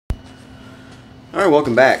Alright,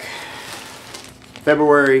 welcome back.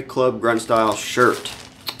 February Club Grunt style shirt.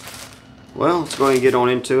 Well, let's go ahead and get on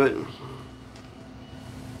into it.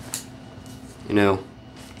 You know,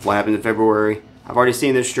 what happened in February. I've already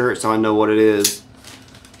seen this shirt, so I know what it is.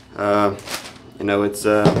 You know, it's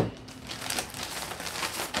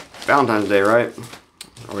Valentine's Day, right?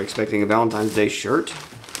 Are we expecting a Valentine's Day shirt?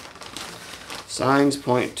 Signs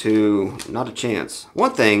point to not a chance.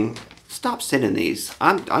 One thing, stop sending these.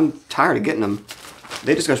 I'm tired of getting them.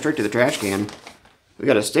 They just go straight to the trash can. We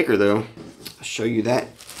got a sticker though. I'll show you that.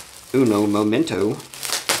 Uno Momento.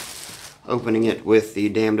 Opening it with the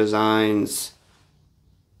Damn Designs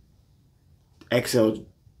XL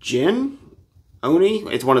Gin? Oni?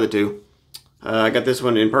 It's one of the two. I got this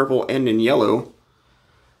one in purple and in yellow.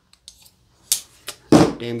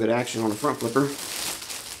 Damn good action on the front flipper.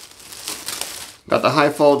 Got the high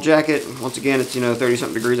fall jacket. Once again, it's, you know, 30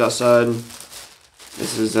 something degrees outside.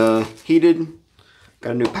 This is heated.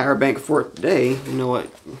 Got a new power bank for it today. You know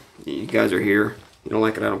what? You guys are here. You don't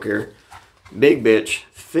like it, I don't care. Big bitch.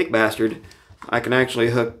 Thick bastard. I can actually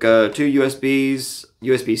hook two USBs,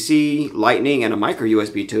 USB-C, Lightning, and a micro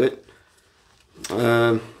USB to it.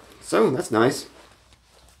 So, that's nice.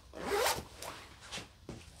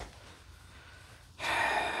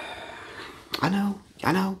 I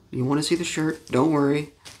know. You want to see the shirt? Don't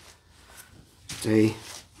worry. It's a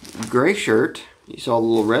gray shirt. You saw the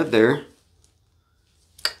little red there.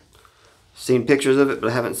 Seen pictures of it, but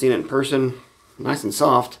I haven't seen it in person. Nice and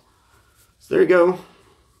soft. So there you go.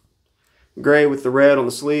 Gray with the red on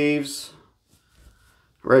the sleeves.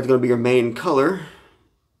 Red's going to be your main color.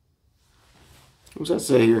 What's that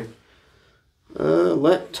say here?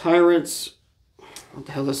 Let tyrants... What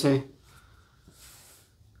the hell does that say?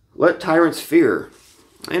 Let tyrants fear.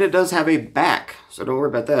 And it does have a back, so don't worry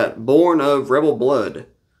about that. Born of rebel blood.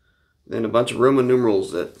 Then a bunch of Roman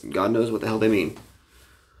numerals that God knows what the hell they mean.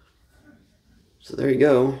 So there you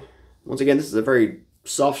go. Once again, this is a very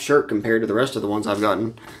soft shirt compared to the rest of the ones I've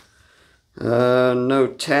gotten. No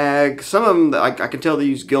tag. Some of them, I can tell they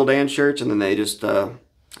use Gildan shirts, and then they just, I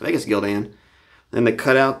think it's Gildan. Then they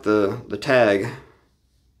cut out the tag.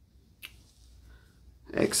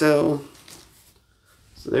 XL.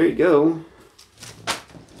 So there you go.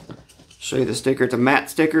 Show you the sticker. It's a matte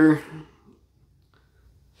sticker.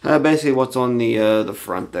 Basically what's on the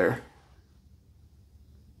front there.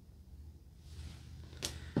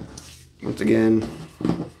 Once again,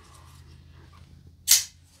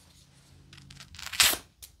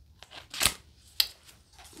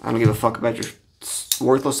 I don't give a fuck about your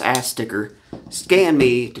worthless ass sticker. Scan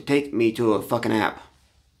me to take me to a fucking app.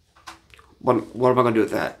 What am I gonna do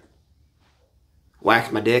with that?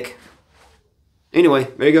 Wax my dick? Anyway,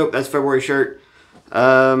 there you go. That's February shirt.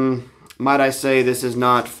 Might I say this is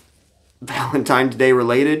not Valentine's Day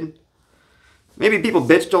related? Maybe people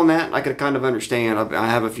bitched on that. I could kind of understand. I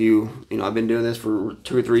have a few, you know, I've been doing this for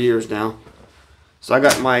 2 or 3 years now. So I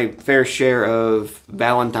got my fair share of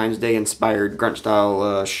Valentine's Day inspired grunt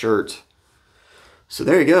style shirts. So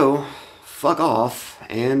there you go. Fuck off.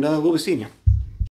 And we'll be seeing you.